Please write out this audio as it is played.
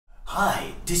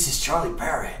Hi, this is Charlie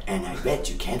Parra, and I bet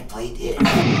you can't play this.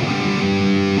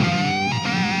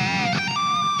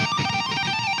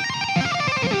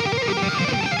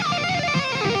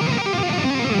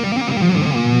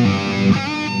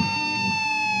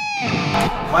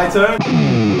 My turn.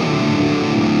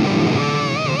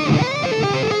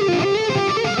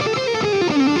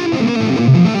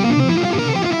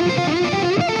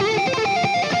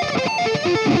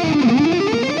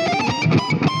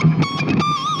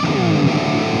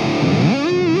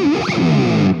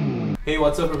 Hey,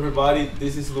 what's up everybody?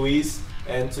 This is Luis,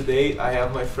 and today I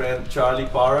have my friend Charlie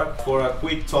Parra for a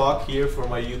quick talk here for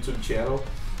my YouTube channel,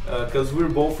 because we're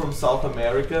both from South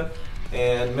America.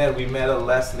 And man, we met at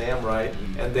Last Name, right?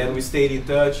 And then we stayed in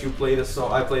touch. You played a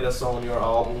song, I played a song on your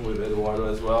album with Eduardo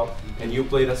as well. And you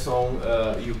played a song,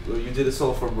 you did a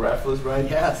solo for Breathless, right?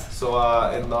 Yes. So,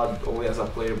 and not only as a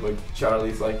player, but Charlie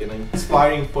is like an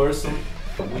inspiring person,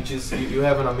 which is, you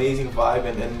have an amazing vibe,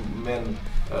 and man,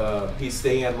 he's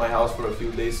staying at my house for a few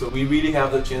days. So we really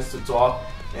have the chance to talk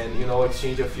and, you know,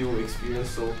 exchange a few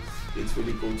experiences. So it's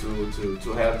really cool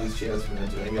to have this chance, man,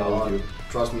 to hang out with you.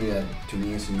 Trust me, that to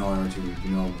me it's an honor to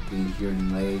be here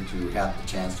in LA, to have the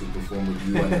chance to perform with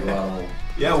you and Eduardo.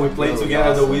 Yeah, we played really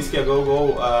together awesome. the Whiskey A Go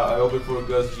Go. I opened for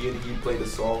Gus G and he played the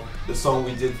song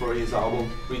we did for his album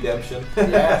Redemption.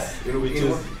 Yes, it Which was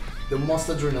is the most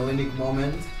adrenalinic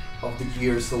moment of the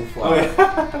year so far. Oh,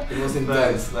 yeah. It was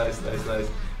intense. Nice.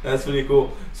 That's really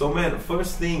cool. So man,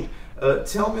 first thing,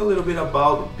 tell me a little bit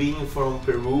about being from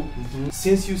Peru.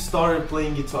 Since you started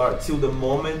playing guitar till the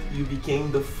moment you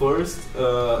became the first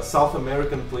South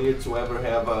American player to ever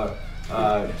have a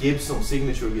Gibson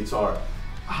signature guitar.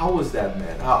 How was that,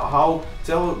 man? How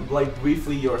tell like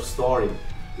briefly your story.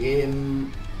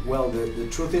 Well, the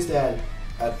truth is that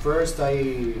at first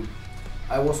I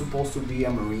was supposed to be a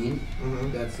Marine.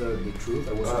 That's the truth.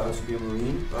 I was supposed to be a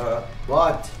Marine.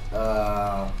 But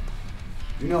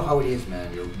you know how it is,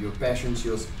 man. Your passions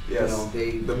just, yes, you know,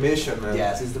 the mission, man.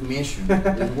 Yes, it's the mission.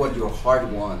 It's what your heart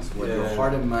wants, what your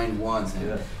heart and mind wants.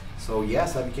 And so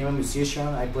yes, I became a musician.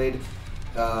 I played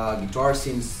guitar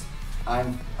since I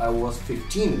was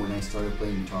 15 when I started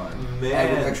playing guitar.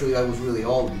 Man. Actually, I was really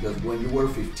old, because when you were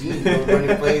 15, you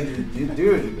already played,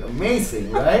 dude,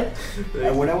 amazing, right?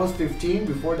 And when I was 15,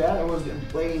 before that, I was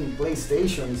playing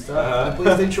PlayStation and stuff.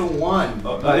 PlayStation 1.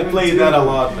 Oh, I played that a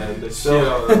lot, man.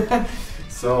 So,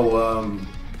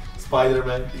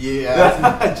 Spider-Man.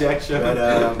 Yeah. Jack Chan.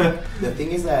 But the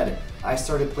thing is that I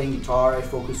started playing guitar. I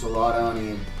focused a lot on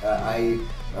it.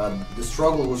 The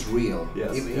struggle was real.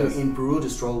 Yes, in Peru, the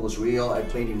struggle was real. I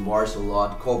played in bars a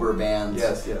lot, cover bands,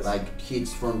 like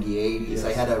hits from the 80s.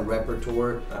 I had a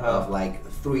repertoire of like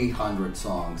 300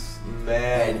 songs.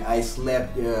 Man. And I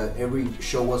slept, every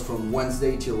show was from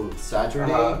Wednesday till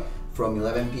Saturday, from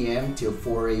 11 p.m. till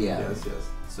 4 a.m. Yes.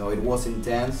 So it was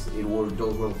intense.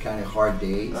 Those were kind of hard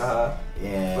days.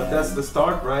 But that's the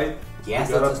start, right? Yes,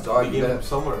 that's the start. You gotta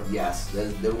somewhere. Yes,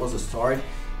 there was a start,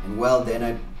 and well, then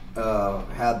I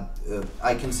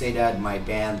I can say that my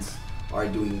bands are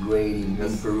doing great in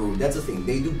Peru. That's the thing;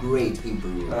 they do great in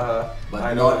Peru,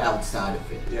 but not outside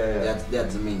of it.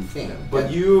 That's the main thing.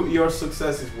 But your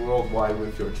success is worldwide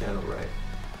with your channel, right?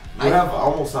 You have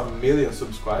almost 1 million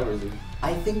subscribers.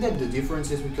 I think that the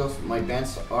difference is because my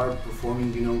bands are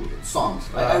performing, you know, songs.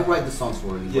 I write the songs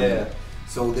for it.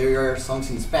 So there are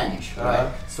songs in Spanish,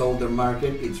 right? So the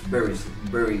market, it's very,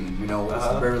 you know,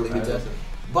 it's very limited.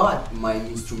 But my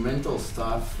instrumental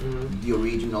stuff, the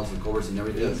originals, the covers and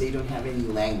everything, they don't have any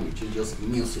language. It's just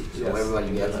music, so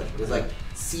everybody gets it. It's like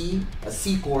a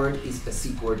C chord is a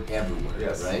C chord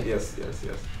everywhere, right? Yes.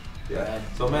 Yeah.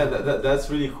 So man, that's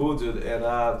really cool, dude.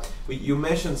 And you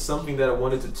mentioned something that I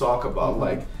wanted to talk about,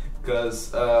 like,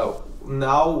 because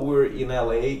now we're in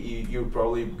LA. You're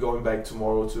probably going back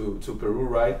tomorrow to Peru,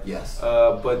 right? Yes.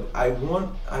 But I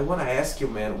want to ask you,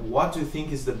 man, what do you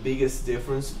think is the biggest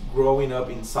difference growing up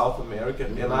in South America?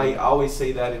 And I always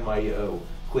say that in my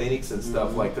clinics and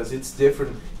stuff, like, because it's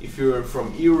different if you're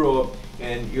from Europe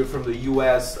and you're from the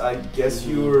US. I guess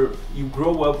you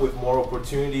grow up with more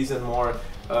opportunities and more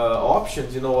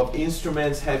options, you know, of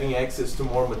instruments, having access to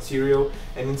more material.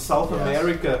 And in South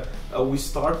America, we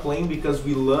start playing because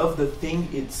we love the thing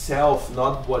itself,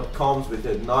 not what comes with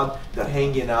it, not the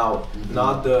hanging out,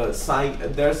 not the sign.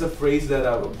 There's a phrase that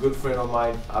a good friend of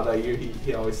mine, Adair,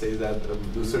 he always says that, a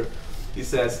producer. He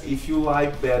says, if you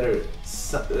like better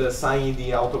signing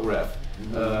the autograph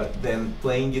than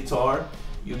playing guitar,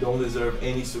 you don't deserve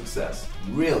any success.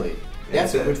 Really?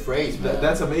 That's a good phrase, man.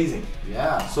 That's amazing.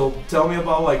 Yeah. So tell me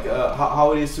about like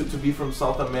how it is to be from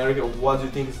South America. What do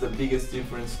you think is the biggest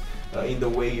difference in the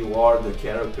way you are, the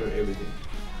character, everything?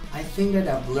 I think that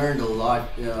I've learned a lot.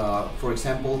 For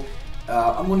example,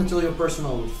 I'm going to tell you a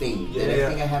personal thing that I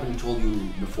think I haven't told you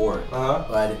before.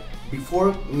 But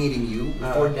before meeting you,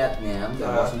 before that man,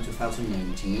 that was in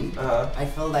 2019, I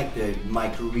felt like my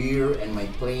career and my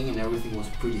playing and everything was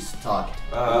pretty stuck.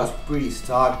 It was pretty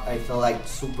stuck. I felt like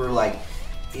super like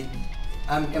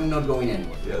I'm not going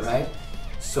anywhere, right?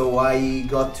 So I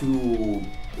got to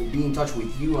be in touch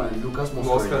with you and Lucas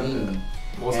Moscardini.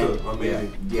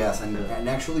 Amazing. Yes, and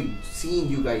actually seeing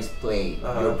you guys play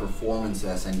your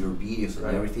performances and your videos and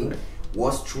everything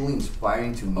was truly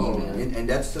inspiring to me, man. And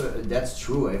that's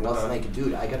true. It was like,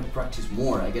 dude, I gotta practice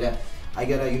more. I gotta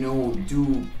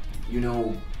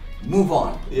move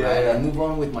on, right? And move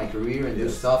on with my career and do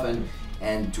stuff.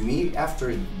 And to me,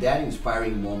 after that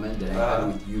inspiring moment that I had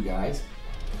with you guys,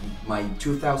 my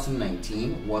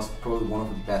 2019 was probably one of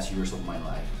the best years of my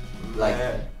life.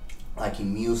 Like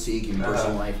in music, in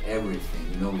personal life, everything,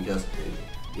 because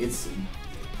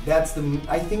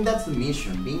I think that's the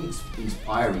mission, being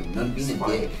inspiring, not being a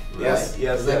dick, right? Yes.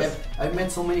 I've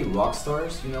met so many rock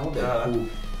stars, that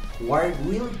who are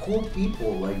really cool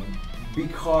people, like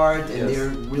big heart, and they're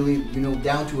really,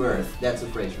 down to earth. That's the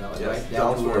phrase, right?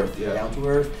 Down to earth, down to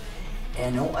earth.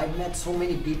 And I've met so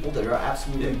many people that are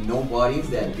absolutely nobodies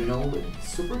that,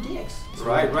 super dicks. So,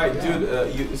 right.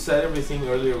 Dude, you said everything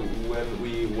earlier when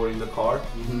we were in the car.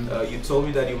 You told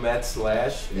me that you met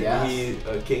Slash, and he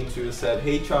came to you and said,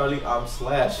 "Hey Charlie, I'm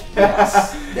Slash."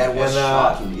 Yes, that was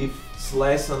shocking. If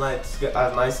Slash is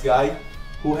a nice guy,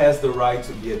 who has the right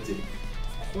to be a dick?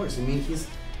 Of course, I mean he's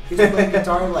playing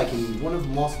guitar like in one of the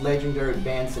most legendary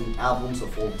bands and albums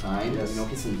of all time.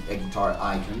 He's a guitar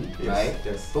icon, right?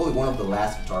 Probably one of the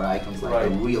last guitar icons, like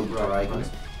the real guitar icons.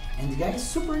 And the guy is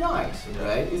super nice,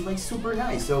 right? He's like super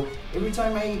nice. So every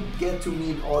time I get to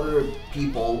meet other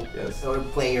people, other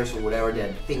players or whatever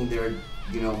that think they're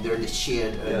the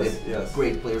shit, they're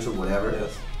great players or whatever,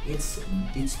 it's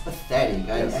pathetic.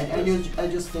 I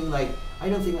just think like, I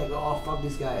don't think like, oh fuck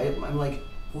this guy. I'm like,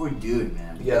 poor dude,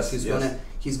 man.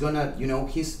 He's gonna,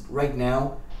 he's right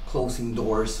now closing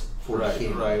doors for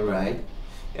him, right?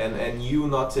 And you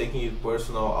not taking it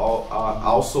personal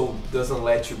also doesn't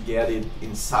let you get it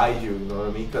inside you, you know what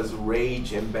I mean? Because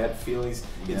rage and bad feelings,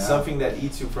 it's something that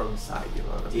eats you from inside, you know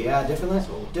what I mean? Yeah, definitely.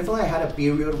 So, definitely, I had a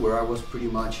period where I was pretty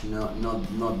much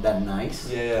not that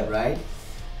nice, right?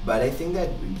 But I think that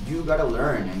you gotta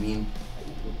learn. I mean,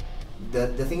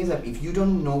 the thing is that if you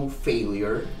don't know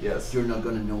failure, you're not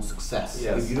gonna know success.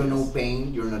 If you don't know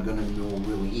pain, you're not gonna know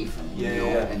relief. And,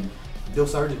 and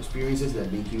those are the experiences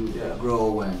that make you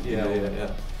grow. And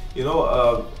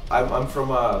I'm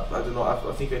from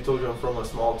I think I told you I'm from a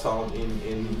small town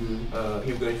in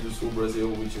Rio Grande do Sul, Brazil,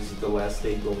 which is the last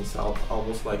state going south,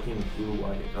 almost like in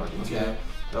Uruguay, Argentina.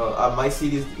 My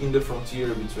city is in the frontier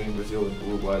between Brazil and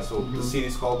Uruguay, so the city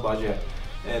is called Bagé.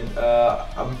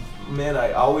 And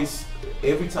I always,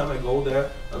 every time I go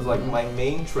there, I was like, my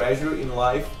main treasure in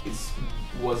life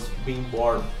was being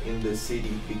born in the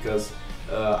city, because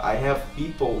I have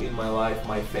people in my life,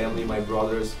 my family, my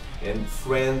brothers and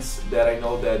friends that I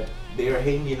know that they are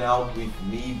hanging out with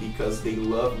me because they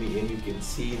love me, and you can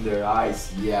see in their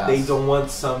eyes they don't want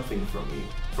something from me,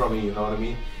 you know what I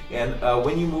mean? And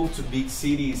when you move to big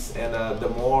cities and the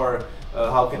more,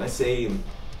 how can I say,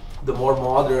 the more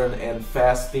modern and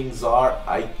fast things are,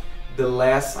 the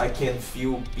less I can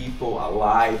feel people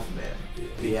alive, man.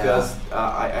 Because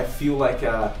I feel like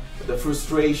the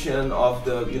frustration of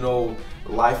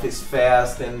life is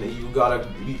fast, and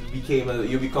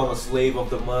you become a slave of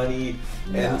the money,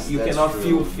 and you cannot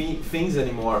feel things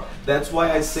anymore. That's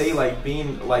why I say, like,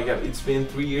 being like, it's been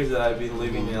 3 years that I've been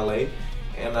living in LA,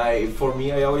 and for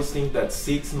me I always think that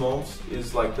 6 months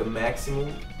is like the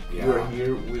maximum. You're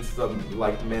here with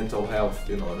like mental health,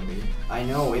 you know what I mean? I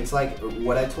know, it's like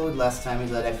what I told you last time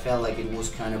is that I felt like it was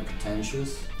kind of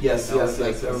pretentious.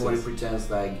 Everybody pretends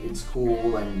like it's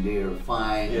cool and they're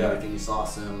fine and everything is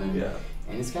awesome,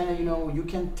 and it's kind of, you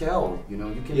can tell,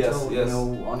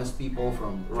 honest people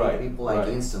from people like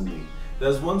instantly.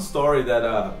 There's one story that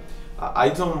I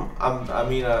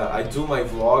do my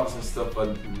vlogs and stuff,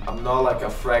 but I'm not like a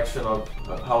fraction of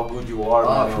how good you are,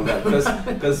 man,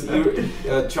 because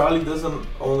Charlie doesn't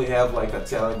only have like a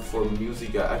talent for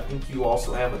music. I think you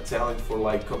also have a talent for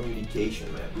like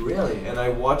communication, man. Really? And I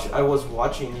was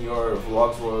watching your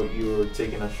vlogs while you were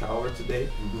taking a shower today,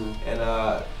 and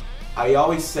I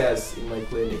always says in my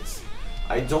clinics,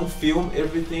 I don't film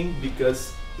everything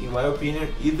because, in my opinion,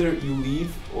 either you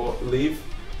live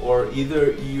or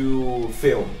either you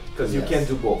film, because you can't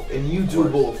do both, and you do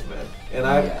both, man. And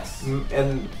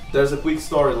and there's a quick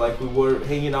story. Like, we were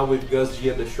hanging out with Gus G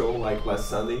at the show like last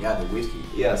Sunday. Yeah, the whiskey.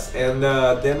 Yes, and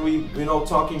then we,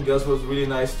 talking. Gus was really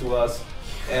nice to us,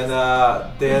 and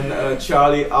then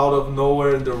Charlie, out of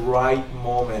nowhere, in the right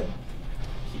moment,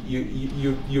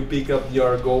 you pick up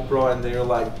your GoPro and then you're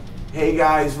like, "Hey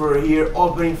guys, we're here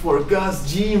opening for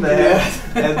Gus G, man." Yeah.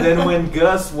 And then when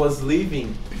Gus was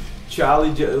leaving,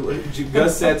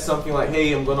 Gus said something like,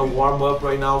 "Hey, I'm gonna warm up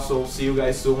right now, so see you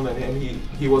guys soon." And then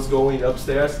he was going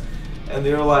upstairs, and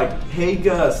they were like, "Hey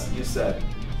Gus," you said,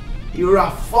 "you're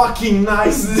a fucking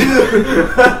nice dude."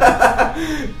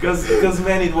 Because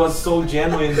man, it was so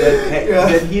genuine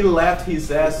that he laughed his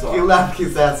ass off. He laughed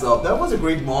his ass off. That was a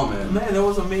great moment. Man, that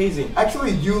was amazing.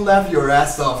 Actually, you laughed your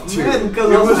ass off too. Man, because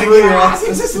it was like, really awesome.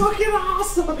 This is fucking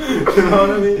awesome. You know what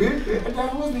I mean? And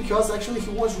that was because actually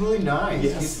he was really nice.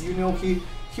 Yes.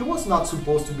 He was not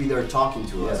supposed to be there talking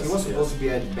to us. He was supposed to be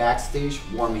at backstage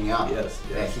warming up. Yes.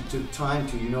 He took time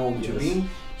to to be.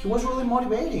 He was really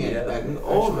motivating it.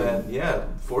 Man, yeah,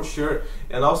 for sure.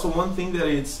 And also one thing that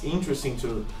it's interesting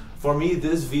for me,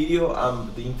 this video,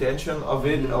 the intention of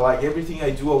it, like everything I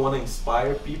do, I want to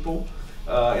inspire people,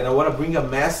 and I want to bring a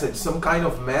message, some kind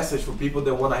of message for people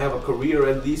that want to have a career,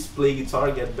 at least play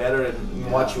guitar, get better in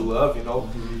what you love,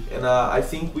 And I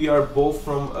think we are both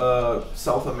from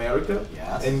South America.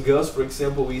 Yes. And Gus, for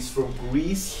example, is from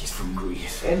Greece. He's from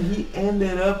Greece. And he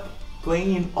ended up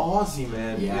playing in Aussie,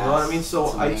 man. Yes, you know what I mean? So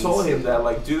I told him that,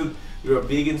 like, dude, you're a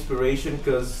big inspiration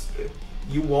because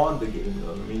you won the game. You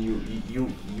know what I mean?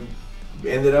 You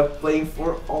ended up playing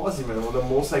for Aussie, man, one of the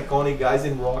most iconic guys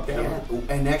in rock ever. Yeah,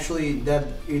 and actually, that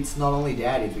it's not only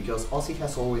that, it's because Aussie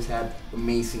has always had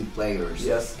amazing players.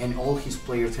 Yes. And all his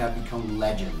players have become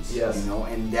legends. Yes.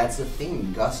 And that's the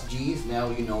thing. Gus G is now,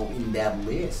 in that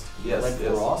list. Yes. Like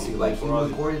for Aussie, like he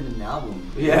recorded an album.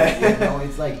 Yeah.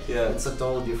 It's like it's a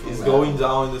totally different. He's going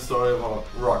down in the story of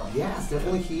rock. Yes,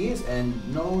 definitely he is, and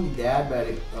not only that, but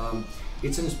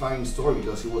it's an inspiring story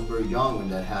because he was very young when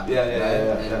that happened.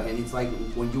 And it's like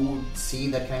when you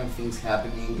see that kind of things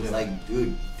happening, it's like,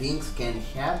 dude, things can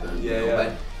happen.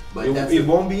 But it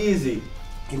won't be easy.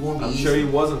 It won't be easy. I'm sure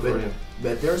it wasn't for him.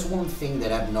 But there's one thing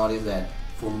that I've noticed that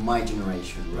for my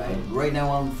generation, right? Right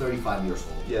now I'm 35 years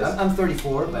old. Yes. I'm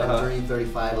 34, but I'm turning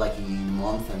 35 like in a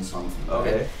month and something.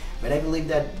 Okay. Right? But I believe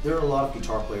that there are a lot of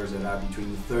guitar players that are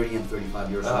between 30 and 35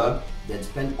 years old that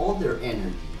spend all their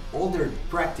energy, all their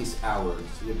practice hours,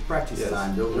 their practice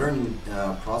time, their learning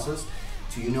process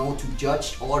to to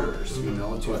judge others,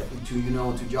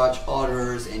 to judge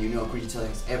others and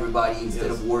criticize everybody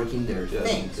instead of working their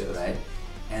things, right?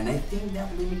 And I think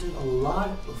that limited a lot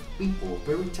of people,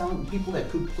 very talented people that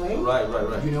could play. Right.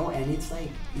 And it's like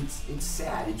it's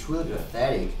sad. It's really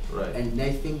pathetic. Right. And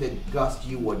I think that Gus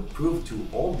G what proved to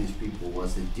all these people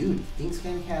was that, dude, things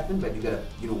can happen, but you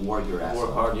gotta work your ass off.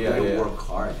 Work hard. You gotta work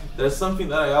hard. There's something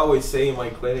that I always say in my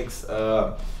clinics,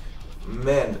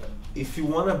 man. If you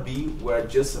wanna be where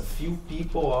just a few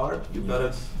people are, you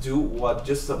gotta do what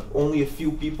just only a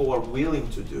few people are willing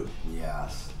to do.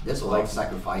 Yes. There's a lot of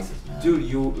sacrifices, man. Dude,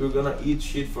 you're gonna eat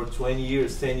shit for 20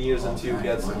 years, 10 years until you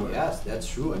get somewhere. Yes, that's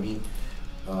true. I mean,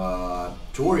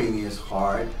 touring is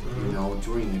hard.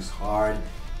 Touring is hard.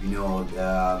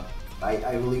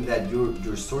 I believe that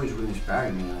your story is really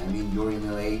inspiring, man. I mean, you're in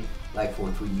LA like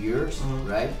for 3 years,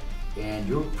 right? And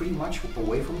you're pretty much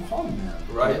away from home, man.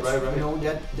 Right.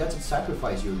 That's a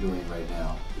sacrifice you're doing right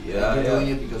now. Yeah, you're doing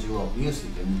it because you love music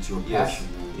and it's your passion,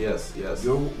 man. Yes.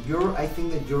 I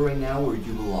think that you're right now where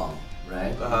you belong,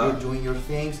 right? You're doing your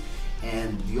things,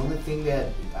 and the only thing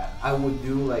that I would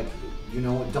do, like,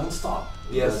 don't stop.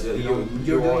 Yes, you're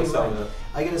doing it right.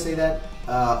 I gotta say that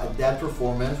at that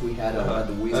performance we had at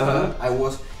the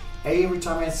Whiskey, every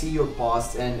time I see your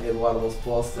posts and Eduardo's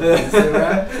posts on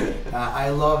Instagram, I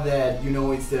love that,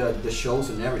 it's the shows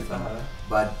and everything.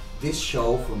 But this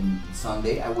show from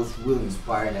Sunday, I was really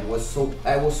inspired, and I was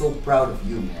so proud of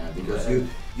you, man, because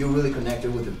you really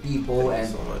connected with the people, and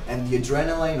the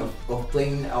adrenaline of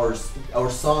playing our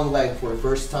song like for the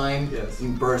first time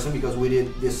in person, because we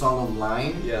did this song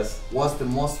online, was the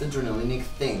most adrenalinic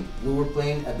thing. We were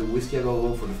playing at the Whiskey a Go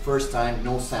Go for the first time,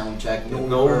 no sound check, no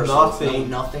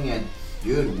nothing, and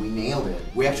dude, we nailed it.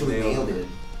 We actually nailed it.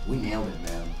 We nailed it,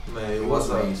 man. Man, it was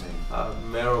amazing. A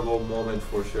memorable moment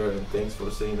for sure, and thanks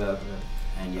for saying that, man.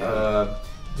 And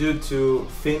dude, to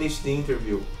finish the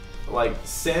interview, like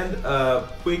send a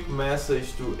quick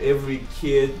message to every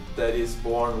kid that is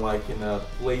born like in a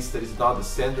place that is not the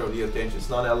center of the attention. It's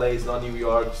not LA, it's not New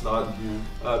York, it's not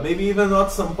maybe even not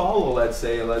São Paulo, let's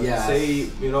say. Let's say,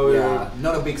 you know,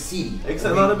 not a big city.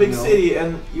 Exactly, not a big city,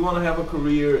 and you want to have a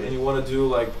career and you want to do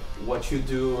like what you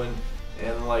do,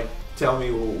 and like tell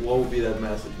me what would be that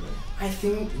message, man. I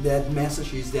think that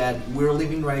message is that we're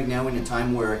living right now in a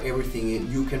time where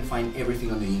you can find everything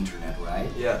on the internet, right?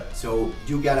 Yeah. So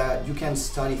you can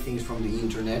study things from the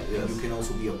internet, and you can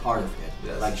also be a part of it.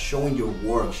 Yes. Like showing your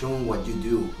work, showing what you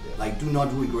do. Yeah. Like do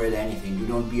not regret anything. Do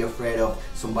not be afraid of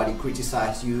somebody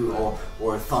criticize you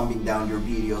or thumbing down your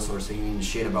videos or saying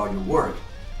shit about your work.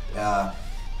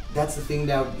 That's the thing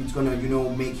that it's gonna, you know,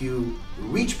 make you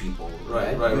reach people,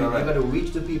 right? You gotta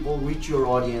reach the people, reach your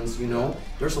audience, you know.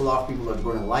 There's a lot of people that are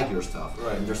gonna like your stuff,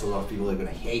 and there's a lot of people that are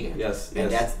gonna hate it.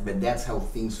 That's how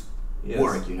things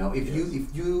work, you know. If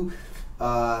you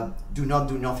do not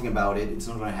do nothing about it, it's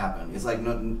not gonna happen. It's like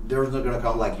there's not gonna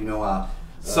come like, you know,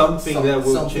 something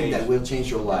that will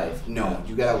change your life. No,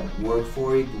 you gotta work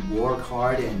for it, work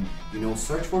hard, and, you know,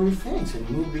 search for your things and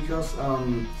move, because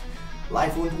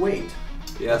life won't wait.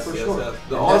 Yes, for yes, sure. yes.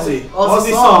 The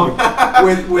Aussie song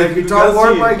with guitar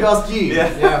work by Gus G.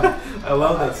 Yeah. I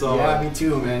love that song. Yeah, me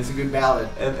too, man. It's a good ballad.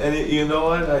 And you know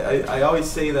what? I always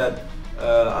say that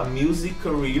a music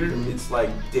career, it's like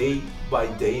day by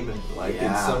day, man. Like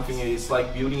it's something. It's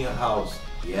like building a house.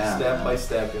 Yeah, step by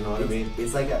step, you know what I mean?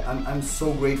 It's like I'm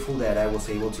so grateful that I was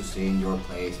able to stay in your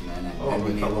place, man, and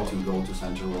being able to go to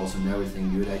Santa Rosa and everything,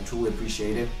 dude. I truly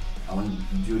appreciate it. I want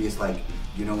to do this, like,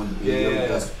 you know, in the video,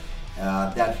 because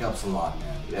that helps a lot,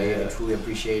 man. I truly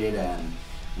appreciate it, and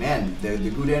man, the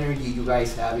good energy you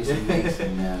guys have is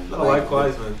amazing, man. No,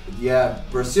 likewise, man. Yeah,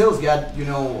 Brazil's got, you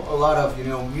know, a lot of, you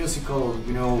know, musical,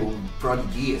 you know,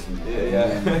 prodigies,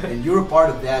 man. And you're a part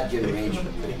of that generation,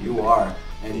 man. You are.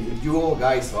 And you all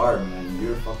guys are, man.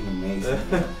 You're fucking amazing,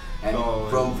 man. And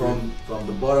from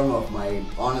the bottom of my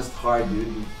honest heart, dude,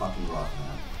 you fucking rock,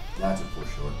 man. That's it for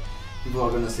sure. People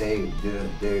are gonna say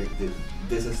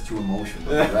this is too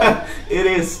emotional, right? It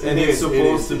is, and it's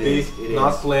supposed to be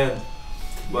not planned.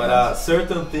 But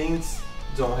certain things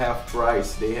don't have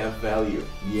price; they have value.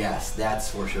 Yes,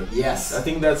 that's for sure. Yes, I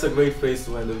think that's a great place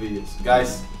to end the videos,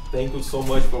 guys. Thank you so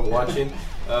much for watching.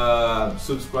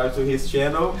 Subscribe to his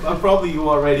channel. Probably you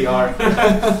already are.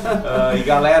 E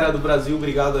galera do Brasil,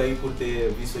 obrigado aí por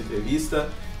ter visto a entrevista.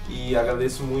 E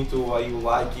agradeço muito aí o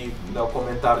like, o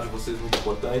comentário de vocês, muito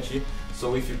importante.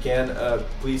 So if you can,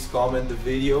 please comment the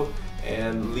video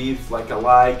and leave like a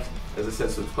like. As I said,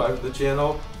 subscribe to the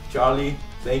channel. Charlie,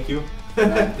 thank you.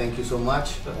 Thank you so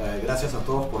much. Gracias a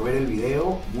todos por ver el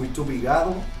video. Muito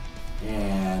obrigado.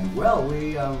 And well,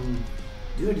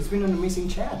 dude, it's been an amazing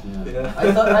chat, man. Yeah.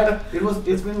 I thought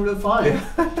it's been real fun.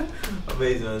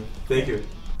 Amazing, man. Thank you.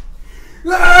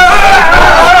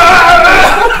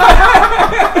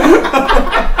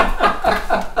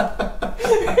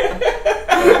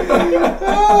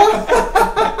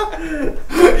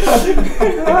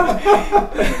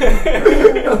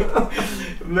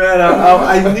 Man,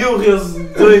 I knew he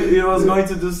was going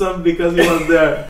to do something because he was there.